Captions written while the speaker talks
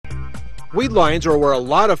Weed lines are where a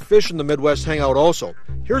lot of fish in the Midwest hang out also.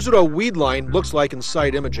 Here's what a weed line looks like in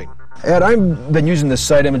side imaging. Ed, I've been using this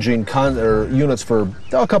side imaging units for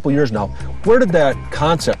a couple years now. Where did that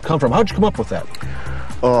concept come from? How did you come up with that?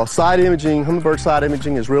 Side imaging, Humminbird side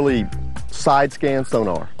imaging is really side scan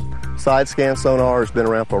sonar. Side scan sonar has been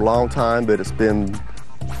around for a long time, but it's been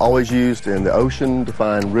always used in the ocean to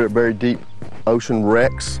find very deep ocean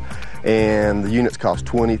wrecks, and the units cost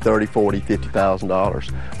 $20,000, $30,000, $40,000,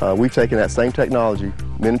 $50,000. We've taken that same technology,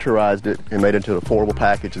 miniaturized it, and made it into an affordable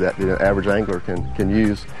package that the average angler can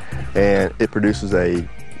use, and it produces a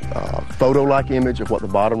photo-like image of what the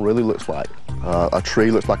bottom really looks like. A tree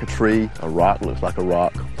looks like a tree, a rock looks like a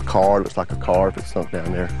rock, a car looks like a car if it's sunk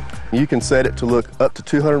down there. You can set it to look up to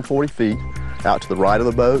 240 feet out to the right of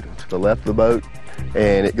the boat, to the left of the boat,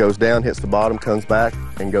 and it goes down, hits the bottom, comes back,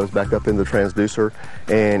 and goes back up into the transducer,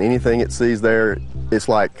 and anything it sees there, it's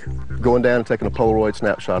like going down and taking a Polaroid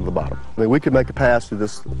snapshot of the bottom. I mean, we could make a pass through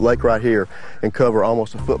this lake right here and cover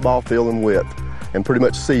almost a football field in width and pretty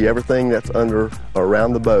much see everything that's under or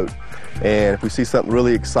around the boat. And if we see something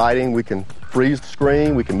really exciting, we can freeze the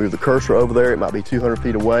screen, we can move the cursor over there, it might be 200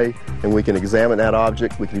 feet away, and we can examine that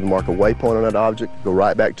object, we can even mark a waypoint on that object, go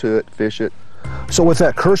right back to it, fish it. So with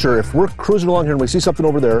that cursor, if we're cruising along here and we see something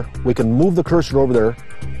over there, we can move the cursor over there,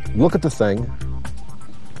 look at the thing.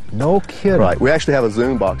 No kidding. Right, we actually have a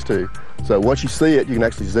zoom box too. So once you see it, you can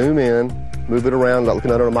actually zoom in, move it around like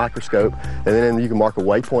looking under a microscope, and then you can mark a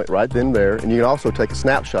waypoint right then there, and you can also take a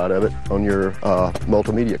snapshot of it on your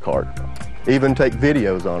multimedia card. Even take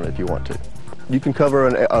videos on it if you want to. You can cover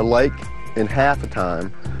a lake in half the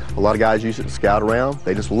time. A lot of guys use it to scout around.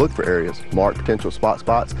 They just look for areas, mark potential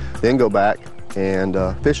spots, then go back and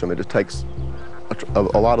fish them. It just takes a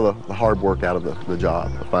lot of the hard work out of the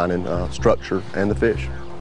job of finding structure and the fish.